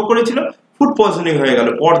 ব্যাকটেরিয়া গ্রো করেছিল, ফুড পয়জনিং হয়ে গেল,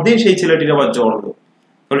 পরদিন সেই ছেলেটির আবার জ্বর হলো।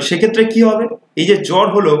 তাহলে সেক্ষেত্রে কি হবে, এই যে জ্বর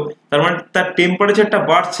হলো তার মানে তার টেম্পারেচারটা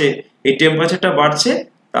বাড়ছে, এই টেম্পারেচারটা বাড়ছে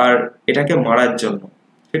তার এটাকে মারার জন্য।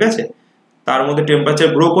 ঠিক আছে, তার মধ্যে টেম্পারেচার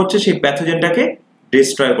গ্রো করছে সেই প্যাথোজেনটাকে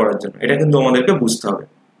ডিস্ট্রয় করার জন্য। এটা কিন্তু আমাদেরকে বুঝতে হবে।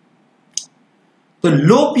 তো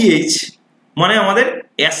লো পিএইচ মানে আমাদের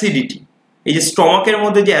অ্যাসিডিটি, এই যে স্টমাকের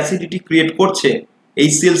মধ্যে যে অ্যাসিডিটি ক্রিয়েট করছে,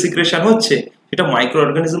 HCl সিক্রেশন হচ্ছে, সেটা মাইক্রো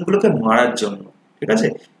অর্গানিজমগুলোকে মারার জন্য। ঠিক আছে,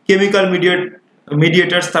 কেমিক্যাল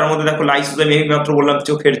মিডিয়েটার্স, তার মধ্যে দেখো লাইসোজাইম, এই মাত্র বললাম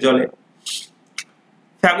চোখের জলে।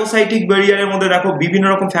 ফ্যাগোসাইটিক ব্যারিয়ারের মধ্যে দেখো বিভিন্ন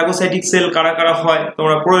রকম ফ্যাগোসাইটিক সেল কারা কারা হয়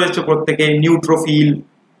তোমরা পড়েছো প্রত্যেকে, নিউট্রোফিল,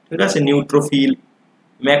 ঠিক আছে, neutrophil,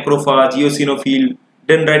 macrophage, eosinophil,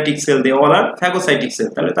 dendritic sell, they all R phagocytic sell.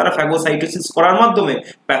 তাহলে তারা ফ্যাগোসাইটোসিস করার মাধ্যমে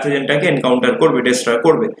প্যাথোজেনটাকে এনকাউন্টার করবে, ডিস্ট্রয়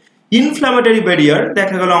করবে। ইনফ্ল্যামেটরি ব্যারিয়ার,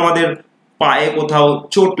 দেখা গেল আমাদের পায়ে কোথাও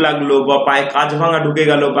চোট লাগলো বা পায়ে কাঁচ ভাঙা ঢুকে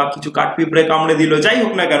গেল বা কিছু কাঠপিঁপড়ে কামড়ে দিল, যাই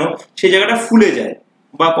হোক না কেন, সেই জায়গাটা ফুলে যায়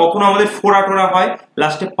বা কখনো আমাদের ফোড়া টোড়া হয়,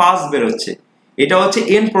 লাস্টে পাস বেরোচ্ছে, এটা হচ্ছে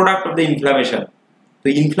and product of the inflammation. তো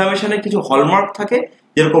ইনফ্ল্যামেশনের কিছু হলমার্ক থাকে,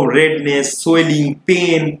 যেরকম রেডনেস, সোয়েলিং,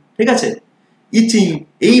 পেন, ঠিক আছে, ইচিং,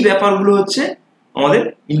 এই ব্যাপারগুলো হচ্ছে আমাদের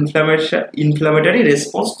ইনফ্ল্যামেটরি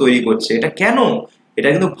রেসপন্স তৈরি করছে। এটা কেন? এটা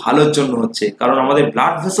কিন্তু ভালোর জন্য হচ্ছে, কারণ আমাদের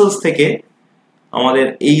ব্লাড ভেসেলস থেকে আমাদের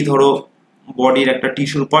এই ধরো বডির একটা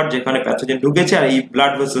টিস্যুর পার্ট যেখানে প্যাথোজেন ঢুকেছে, আর এই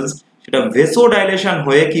ব্লাড ভেসেলস সেটা ভেসোডাইলেশন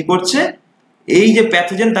হয়ে কি করছে, এই যে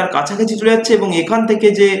প্যাথোজেন তার কাছাকাছি চলে যাচ্ছে এবং এখান থেকে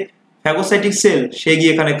যে ফ্যাগোসাইটিক সেল সে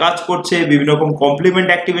গিয়ে এখানে কাজ করছে, বিভিন্ন রকম কমপ্লিমেন্ট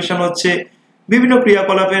অ্যাক্টিভেশন হচ্ছে, বিভিন্ন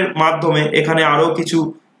ক্রিয়াকলাপের মাধ্যমে এখানে আরো কিছু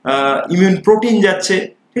ইমিউন প্রোটিন যাচ্ছে,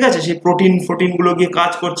 ঠিক আছে, সেই প্রোটিন গুলো গিয়ে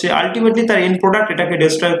কাজ করছে, আলটিমেটলি তার এন্ড প্রোডাক্ট এটাকে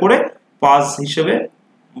ডিস্ট্রয় করে পাস হিসেবে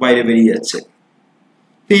বাইরে বেরিয়ে যাচ্ছে।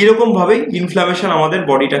 তো এইরকম ভাবেই ইনফ্ল্যামেশন আমাদের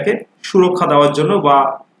বডিটাকে সুরক্ষা দেওয়ার জন্য বা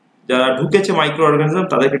যারা ঢুকেছে মাইক্রো অর্গানিজম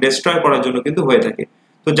তাদেরকে ডিস্ট্রয় করার জন্য কিন্তু হয়ে থাকে।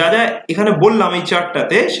 তো যা যা এখানে বললাম এই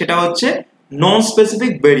চার্টটাতে, সেটা হচ্ছে নন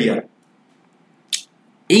স্পেসিফিক ব্যারিয়ার।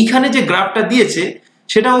 এইখানে যে গ্রাফটা দিয়েছে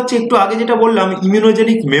সেটা হচ্ছে একটু আগে যেটা বললাম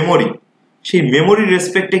ইমিউনোজেনিক মেমোরি, সেই মেমোরি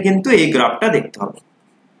রেসপেক্টে কিন্তু এই গ্রাফটা দেখতে হবে।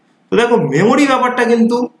 তো দেখো মেমোরি ব্যাপারটা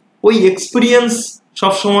কিন্তু ওই এক্সপিরিয়েন্স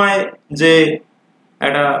সবসময়, যে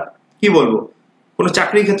একটা কি বলবো, কোনো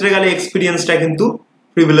চাকরির ক্ষেত্রে গেলে এক্সপিরিয়েন্সটা কিন্তু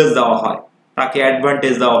প্রিভিলেজ দেওয়া হয়, তাকে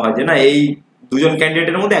অ্যাডভান্টেজ দেওয়া হয়, যে না এই দুজন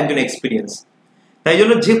ক্যান্ডিডেটের মধ্যে একজন এক্সপিরিয়েন্স। তাই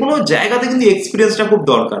জন্য যে কোনো জায়গাতে কিন্তু এক্সপিরিয়েন্সটা খুব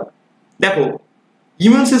দরকার। দেখো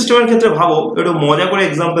ইমিউন সিস্টেমের ক্ষেত্রে ভাবো, একটু মজা করে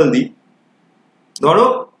এক্সাম্পল দিই। ধরো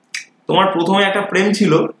তোমার প্রথমে একটা প্রেম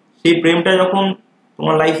ছিল, সেই প্রেমটা যখন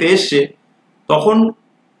তোমার লাইফে এসছে, তখন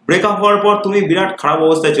ব্রেকআপ হওয়ার পর তুমি বিরাট খারাপ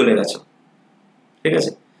অবস্থায় চলে গেছো, ঠিক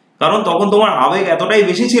আছে, কারণ তখন তোমার আবেগ এতটাই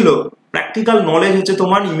বেশি ছিল, প্র্যাকটিক্যাল নলেজ হচ্ছে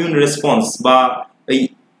তোমার ইমিউন রেসপন্স বা এই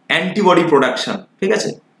অ্যান্টিবডি প্রোডাকশন, ঠিক আছে,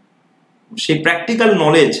 সেই প্র্যাকটিক্যাল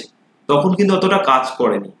নলেজ তখন কিন্তু অতটা কাজ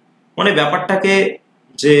করেনি, মানে ব্যাপারটাকে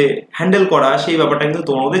যে হ্যান্ডেল করা সেই ব্যাপারটা কিন্তু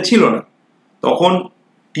তোমার মধ্যে ছিল না। তখন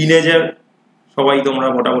টিনেজার সবাই তোমরা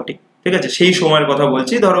মোটামুটি, ঠিক আছে, সেই সময়ের কথা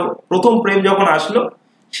বলছি। ধরো প্রথম প্রেম যখন আসলো,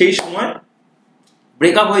 সেই সময়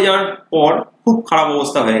ব্রেকআপ হয়ে যাওয়ার পর খুব খারাপ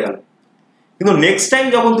অবস্থা হয়ে গেল, কিন্তু নেক্সট টাইম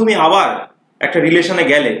যখন তুমি আবার একটা রিলেশনে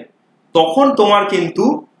গেলে, তখন তোমার কিন্তু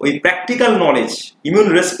ওই practical knowledge, immune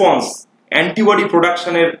response, antibody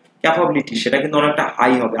প্রোডাকশনের ক্যাপাবিলিটি সেটা কিন্তু অনেকটা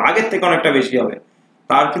হাই হবে, আগের থেকে অনেকটা বেশি হবে,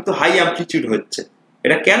 তার কিন্তু হাই অ্যামপ্লিটিউড হচ্ছে।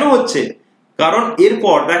 এটা কেন হচ্ছে? কারণ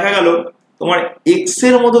এরপর দেখা গেল তোমার এক্স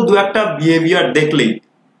এর মতো দু একটা বিহেভিয়ার দেখলেই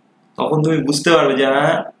তখন তুমি বুঝতে পারবে যে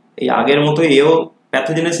হ্যাঁ, এই আগের মতো এও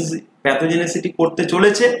প্যাথোজেনেসিটি করতে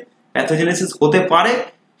চলেছে, প্যাথোজেনেসিস হতে পারে,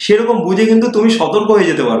 সেরকম বুঝে কিন্তু তুমি সতর্ক হয়ে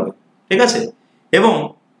যেতে পারবে, ঠিক আছে, এবং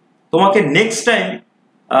তোমাকে নেক্সট টাইম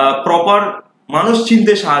প্রপার মানুষ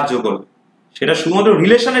চিনতে সাহায্য করবে। সেটা শুধুমাত্র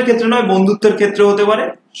রিলেশনের ক্ষেত্রে নয়, বন্ধুত্বের ক্ষেত্রে হতে পারে,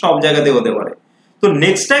 সব জায়গাতে হতে পারে। তো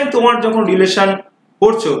নেক্সট টাইম তোমার যখন রিলেশন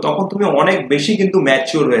করছো, তখন তুমি অনেক বেশি কিন্তু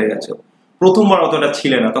ম্যাচিওর হয়ে গেছো, প্রথমবার অতটা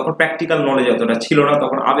ছিলে না, তখন প্র্যাকটিক্যাল নলেজ অতটা ছিল না,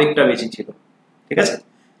 তখন আবেগটা বেশি ছিল, ঠিক আছে।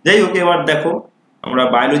 যাই হোক, এবার দেখো আমরা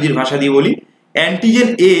বায়োলজির ভাষা দিয়ে বলি, অ্যান্টিজেন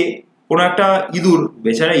এ কোনো একটা ইঁদুর,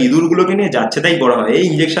 বেচারা ইঁদুরগুলোকে নিয়ে যাচ্ছে তাই করা হয়, এই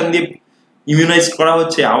ইঞ্জেকশন দিয়ে ইমিউনাইজ করা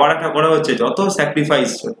হচ্ছে, আবার একটা করা হচ্ছে, যত স্যাক্রিফাইস,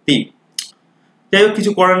 সত্যি। যাই হোক,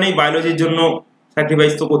 কিছু করার নেই, বায়োলজির জন্য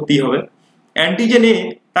স্যাক্রিফাইস তো করতেই হবে। অ্যান্টিজেন এ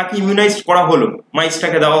তাকে ইমিউনাইজ করা হলো,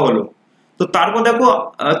 মাইসটাকে দেওয়া হলো, তো তারপর দেখো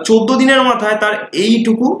 14 দিনের মাথায় তার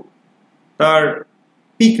এইটুকু তার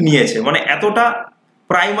পিক নিয়েছে, মানে এতটা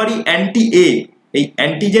প্রাইমারি অ্যান্টি এ, এই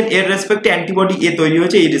অ্যান্টিজেন এর রেসপেক্টে অ্যান্টিবডি এ তৈরি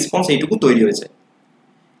হয়েছে, এই রেসপন্স এইটুকু তৈরি হয়েছে।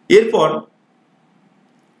 এরপর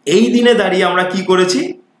এই দিনে দাঁড়িয়ে আমরা কি করেছি,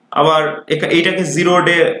 আবার এইটাকে 0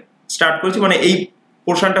 ডে স্টার্ট করেছি, মানে এই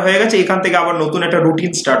পোর্শনটা হয়ে গেছে, এখান থেকে আবার নতুন একটা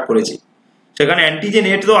রুটিন স্টার্ট করেছি। সেখানে অ্যান্টিজেন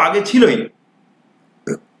এ তো আগে ছিলই,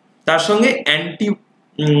 তার সঙ্গে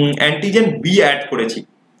অ্যান্টিজেন বি অ্যাড করেছি।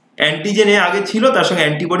 অ্যান্টিজেন এ আগে ছিল, তার সঙ্গে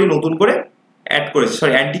অ্যান্টিবডি নতুন করে অ্যাড করেছি,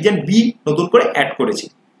 অ্যান্টিজেন বি নতুন করে অ্যাড করেছি।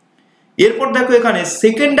 এরপর দেখো এখানে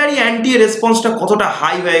সেকেন্ডারি অ্যান্টি রেসপন্সটা কতটা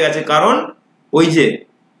হাই হয়ে গেছে, কারণ ওই যে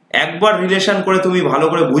একবার রিলেশন করে তুমি ভালো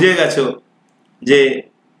করে বুঝে গেছো যে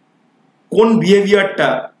কোন বিহেভিয়ারটা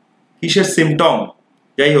কিসের সিমটম,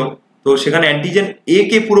 যাই হোক, তো সেখানে অ্যান্টিজেন এ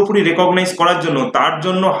কে পুরোপুরি রেকগনাইজ করার জন্য তার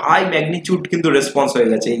জন্য হাই ম্যাগনিটিউড কিন্তু রেসপন্স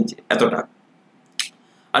হয়ে গেছে এই যে এতটা।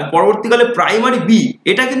 আর পরবর্তীকালে প্রাইমারি বি,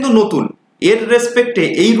 এটা কিন্তু নতুন, এর রেসপেক্টে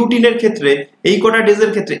এই রুটিনের ক্ষেত্রে এই কটা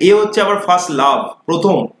ডেজের ক্ষেত্রে এ হচ্ছে আবার ফার্স্ট লাভ,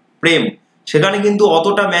 প্রথম প্রেম, সেখানে কিন্তু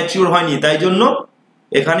অতটা ম্যাচিউর হয়নি, তাই জন্য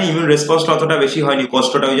এখানে ইমিউন রেসপন্সটা অতটা বেশি হয়নি,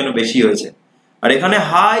 কষ্টটা ওই জন্য বেশি হয়েছে। আর এখানে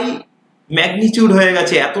হাই ম্যাগনিটিউড হয়ে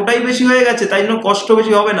গেছে, এতটাই বেশি হয়ে গেছে, তাই জন্য কষ্ট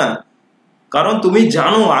বেশি হবে না, কারণ তুমি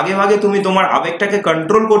জানো আগে ভাগে তুমি তোমার আবেগটাকে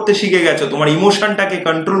কন্ট্রোল করতে শিখে গেছো, তোমার ইমোশনটাকে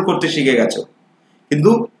কন্ট্রোল করতে শিখে গেছো।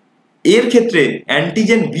 কিন্তু এর ক্ষেত্রে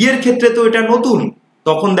অ্যান্টিজেন বি এর ক্ষেত্রে তো এটা নতুন,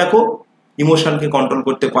 তখন দেখো ইমোশনকে কন্ট্রোল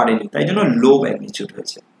করতে পারেনি, তাই জন্য লো ম্যাগনিটিউড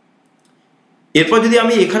হয়েছে। এরপর যদি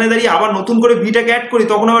আমি এখানে দাঁড়িয়ে আবার নতুন করে বিটাকে অ্যাড করি,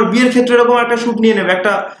 তখন আবার বি এর ক্ষেত্রে এরকম একটা শুট নিয়ে নেবে,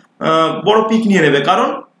 একটা বড় পিক নিয়ে নেবে, কারণ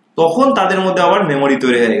তখন তাদের মধ্যে আবার মেমোরি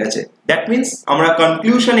তৈরি হয়ে গেছে। দ্যাট মিনস আমরা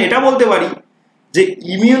কনক্লুশনে এটা বলতে পারি যে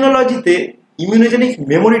ইমিউনোলজিতে ইমিউনোজেনিক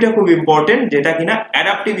মেমোরিটা খুব ইম্পর্টেন্ট, যেটা কিনা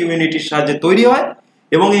অ্যাডাপটিভ ইমিউনিটির সাহায্যে তৈরি হয়,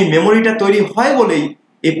 এবং এই মেমোরিটা তৈরি হয় বলেই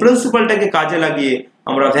এই প্রিন্সিপালটাকে কাজে লাগিয়ে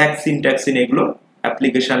আমরা ভ্যাকসিন ট্যাক্সিন এগুলো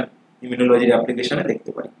অ্যাপ্লিকেশন, ইমিউনোলজির অ্যাপ্লিকেশনে দেখতে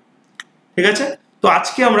পারি। ঠিক আছে, তো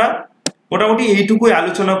আজকে আমরা মোটামুটি এইটুকুই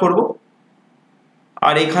আলোচনা করব।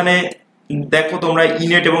 আর এখানে দেখো তোমরা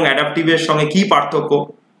ইনেট এবং অ্যাডাপটিভের সঙ্গে কি পার্থক্য।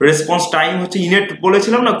 রেসপন্স টাইম হচ্ছে ইনেট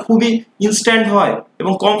বলেছিলাম না, খুবই ইনস্ট্যান্ট হয়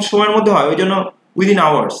এবং কম সময়ের মধ্যে হয়, ওই জন্য উইদিন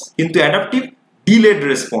আওয়ার্স, কিন্তু অ্যাডাপটিভ ডিলেড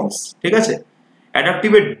রেসপন্স। ঠিক আছে,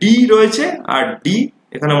 অ্যাডাপটিভের ডি রয়েছে, আর ডি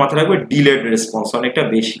এখানে মাথায় রাখবে ডিলেড রেসপন্স অনেকটা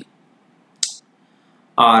বেশি।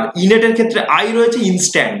 আর ইনেটের ক্ষেত্রে আই রয়েছে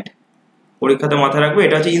ইনস্ট্যান্ট, পরীক্ষাতে মাথায় রাখবে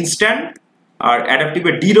এটা হচ্ছে ইনস্ট্যান্ট, আর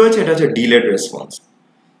অ্যাডাপটিভের ডি রয়েছে এটা হচ্ছে delayed response.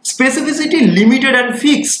 Specificity limited and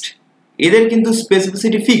fixed, এদের কিন্তু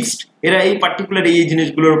স্পেসিফিসিটি ফিক্সড, এরা এই পার্টিকুলার এই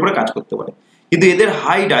জিনিসগুলোর উপরে কাজ করতে পারে, কিন্তু এদের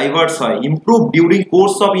হাই ডাইভার্স হয়, improve during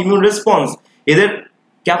course of immune response, এদের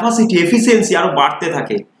ক্যাপাসিটি এফিসিয়েন্সি আরো বাড়তে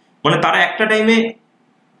থাকে। মানে তারা একটা টাইমে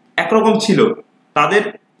একরকম ছিল, তাদের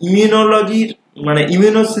ইমিউনোলজির মানে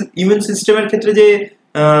ইমিউন সিস্টেমের ক্ষেত্রে যে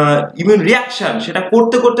ইমিউন রিয়াকশন সেটা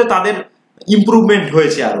করতে করতে তাদের ইমপ্রুভমেন্ট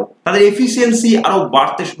হয়েছে, আরো তাদের এফিসিয়েন্সি আরো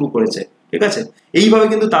বাড়তে শুরু করেছে। ঠিক আছে, এইভাবে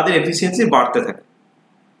কিন্তু তাদের এফিসিয়েন্সি বাড়তে থাকে।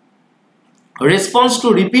 রেসপন্স টু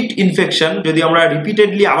রিপিট ইনফেকশন, যদি আমরা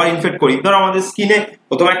রিপিটেডলি আবার ইনফেক্ট করি, ধরো আমাদের স্কিনে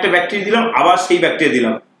প্রথম একটা ব্যাকটেরিয়া দিলাম, আবার সেই ব্যাকটেরিয়া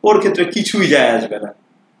দিলাম, ওর ক্ষেত্রে কিছুই যায় আসবে না,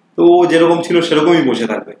 তো ও যেরকম ছিল সেরকমই বসে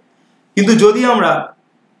থাকবে। কিন্তু যদি আমরা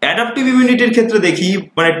অ্যাডাপটিভ ইমিউনিটির ক্ষেত্রে দেখি,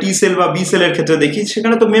 মানে টি সেল বা বি সেলের ক্ষেত্রে দেখি,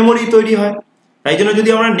 সেখানে তো মেমোরি তৈরি হয়, তাই জন্য যদি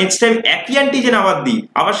আমরা নেক্সট টাইম একই অ্যান্টিজেন আবার দিই,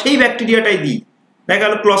 আবার সেই ব্যাকটেরিয়াটাই দিই, দেখা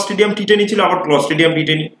গেল ক্লস্ট্রিডিয়াম টিটেনি ছিল, আবার ক্লস্ট্রিডিয়াম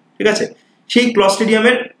টিটেনি, ঠিক আছে, সেই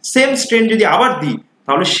ক্লস্ট্রিডিয়ামের সেম স্ট্রেন যদি আবার দিই,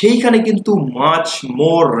 তাহলে সেইখানে কিন্তু much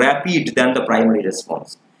more rapid than the primary response,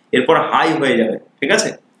 এরপর হাই হয়ে যাবে। ঠিক আছে,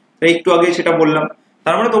 তো একটু আগে সেটা বললাম।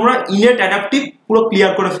 তার মানে তোমরা ইনেট অ্যাডাপটিভ পুরো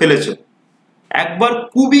ক্লিয়ার করে ফেলেছো, একবার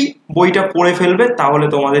খুবই বইটা পড়ে ফেলবে, তাহলে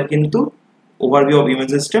তোমাদের কিন্তু ওভারভিউ অফ ইমিউন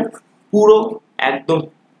সিস্টেম পুরো একদম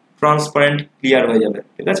ট্রান্সপারেন্ট ক্লিয়ার হয়ে যাবে।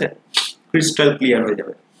 ঠিক আছে, ক্রিস্টাল ক্লিয়ার হয়ে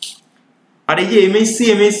যাবে। আর এই যে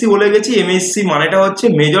এমএইচসি বলে গেছি, এমএইচসি মানেটা হচ্ছে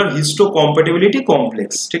মেজর হিস্টো কম্প্যাটিবিলিটি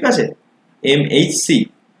কমপ্লেক্স। ঠিক আছে, এমএইচসি,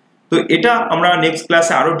 তো এটা আমরা নেক্সট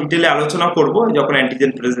ক্লাসে আরো ডিটেলে আলোচনা করব, যখন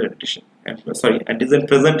অ্যান্টিজেন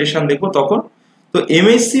প্রেজেন্টেশন দেখবো তখন। তো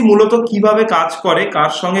এমএইচসি মূলত কিভাবে কাজ করে,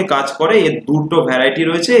 কার সঙ্গে কাজ করে, এর দুটো ভ্যারাইটি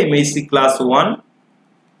রয়েছে, এমএইচসি ক্লাস 1,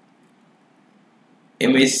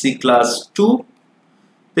 এমএইচসি ক্লাস 2।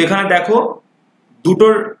 তো এখানে দেখো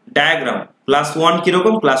দুটোর ডায়াগ্রাম, ক্লাস 1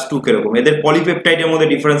 কিরকম, ক্লাস 2 কিরকম, এদের পলিপেপটাইডের মধ্যে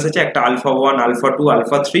ডিফারেন্স আছে, একটা আলফা 1, আলফা 2,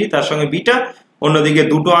 আলফা 3, তার সঙ্গে বিটা, অন্যদিকে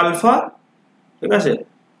দুটো আলফা, ঠিক আছে,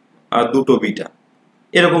 আর দুটো বিটা,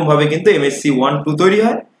 এরকম ভাবে কিন্তু এমএসসি 1, 2 তৈরি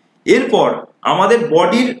হয়। এরপর আমাদের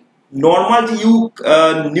বডির নর্মাল যে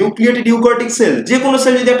নিউক্লিয়েটেড ইউক্যারিওটিক সেল, যে কোনো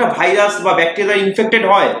সেল যদি একটা ভাইরাস বা ব্যাকটেরিয়া ইনফেক্টেড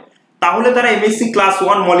হয়, তাহলে তারা এমএসসি ক্লাস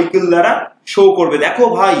 1 মলিকিউল দ্বারা শো করবে, দেখো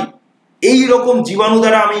ভাই এই রকম জীবাণু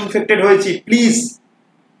দ্বারা আমি ইনফেক্টেড হয়েছি, প্লিজ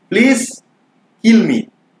প্লিজ কিল মি,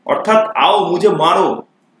 অর্থাৎ আও মুঝে মারো,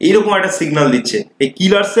 এইরকম একটা সিগন্যাল দিচ্ছে। এই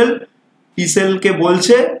কিলার সেল টি সেলকে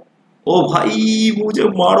বলছে ও ভাই মুঝে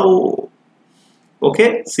মারো, ওকে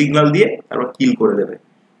সিগন্যাল দিয়ে তারপর কিল করে দেবে।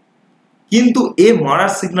 কিন্তু এ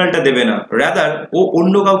মারার সিগন্যালটা দেবে না, রাদার ও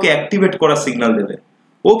অন্য কাউকে অ্যাক্টিভেট করার সিগন্যাল দেবে।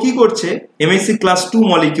 ও কি করছে, এমএসসি ক্লাস 2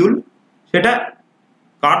 মলিকিউল, সেটা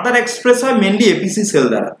কার দ্বারা এক্সপ্রেস হয়, মেনলি এপিসি সেল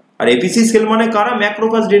দ্বারা। আর এপিসি সেল মানে কারা,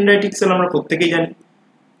 ম্যাক্রোফাজ, ডেনড্রাইটিক সেল, আমরা প্রত্যেকেই জানি।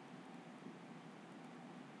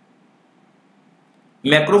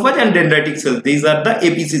 Macrophage and dendritic sell, this are the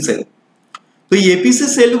APC sell. তো এই এপিসি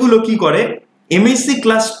সেলগুলো কি করে, এমএসসি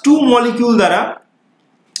ক্লাস 2 মলিকিউল দ্বারা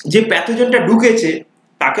যে প্যাথোজেনটা ঢুকেছে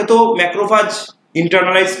তাকে তো ম্যাক্রোফাজ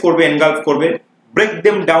ইন্টারনালাইজ করবে, এনগালফ করবে, break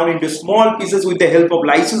them down into small pieces with the help of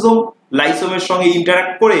lysosome, লাইসোমের সঙ্গে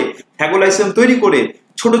ইন্টারঅ্যাক্ট করে ফ্যাগোলাইসোম তৈরি করে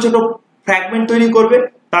ছোট ছোট ফ্র্যাগমেন্ট তৈরি করবে,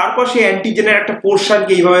 তারপর সেই অ্যান্টিজেনের একটা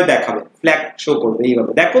পোর্শনকে এইভাবে দেখাবে, ফ্ল্যাগ শো করবে,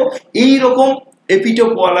 এইভাবে দেখো এইরকম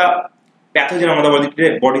এপিটোপওয়ালা প্যাথোজেন আমাদের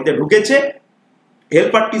বডিতে ঢুকেছে,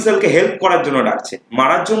 হেল্পার টি সেলকে হেল্প করার জন্য ডাকছে,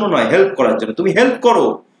 মারার জন্য নয়, হেল্প করার জন্য। তুমি হেল্প করো,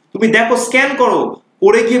 তুমি দেখো, স্ক্যান করো,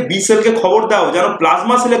 করে গিয়ে বি সেলকে খবর দাও যেন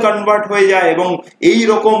প্লাজমা সেলে কনভার্ট হয়ে যায় এবং এই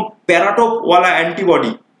রকম প্যারাটোপওয়ালা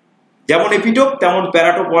অ্যান্টিবডি, যেমন এপিটোপ তেমন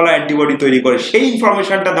প্যারাটোপওয়ালা অ্যান্টিবডি তৈরি করে, সেই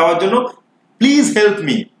ইনফরমেশনটা দেওয়ার জন্য প্লিজ হেল্প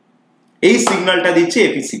মি, এই সিগন্যালটা দিচ্ছে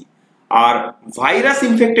APC. R virus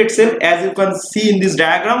infected sell, as you can see in this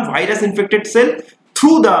diagram, virus infected sell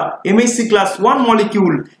through the MHC class 1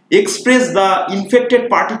 molecule express the infected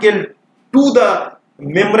particle to the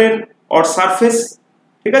membrane or surface,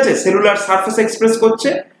 ঠিক আছে, cellular surface express করছে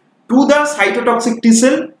to the cytotoxic T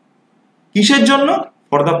sell, কিসের জন্য?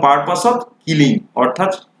 For the purpose of killing,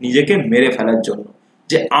 অর্থাৎ নিজেকে মেরে ফেলার জন্য,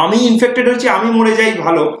 যে আমি ইনফেক্টেড হয়েছি, আমি মরে যাই,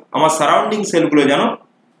 ভালো আমার সারাউন্ডিং সেলগুলো যেন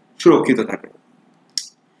সুরক্ষিত থাকে।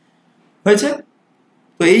 হয়েছে?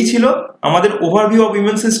 তো এই ছিল আমাদের ওভারভিউ অফ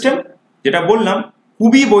ইমিউন সিস্টেম, যেটা বললাম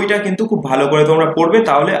খুবই বইটা কিন্তু খুব ভালো করে তোমরা পড়বে,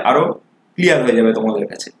 তাহলে আরো ক্লিয়ার হয়ে যাবে তোমাদের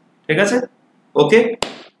কাছে। ঠিক আছে, ওকে,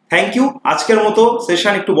 থ্যাংক ইউ। আজকের মতো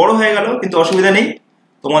সেশন একটু বড় হয়ে গেল, কিন্তু অসুবিধা নেই,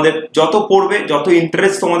 তোমাদের যত পড়বে, যত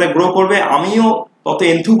ইন্টারেস্ট তোমাদের গ্রো করবে, আমিও তত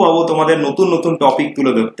এনথু পাবো তোমাদের নতুন নতুন টপিক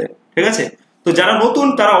তুলে ধরতে। ঠিক আছে, তো যারা নতুন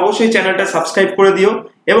তারা অবশ্যই চ্যানেলটা সাবস্ক্রাইব করে দিও,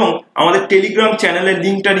 এবং আমাদের টেলিগ্রাম চ্যানেলের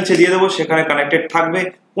লিঙ্কটা নিচে দিয়ে দেবো, সেখানে কানেক্টেড থাকবে।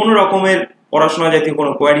 কোনো রকমের পড়াশোনা জাতীয়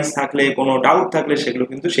কোনো কোয়ারিজ থাকলে, কোনো ডাউট থাকলে, সেগুলো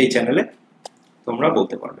কিন্তু সেই চ্যানেলে তোমরা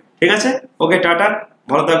বলতে পারবে। ঠিক আছে, ওকে, টাটা,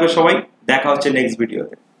 ভালো থাকবে সবাই, দেখা হচ্ছে নেক্সট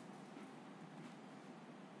ভিডিওতে।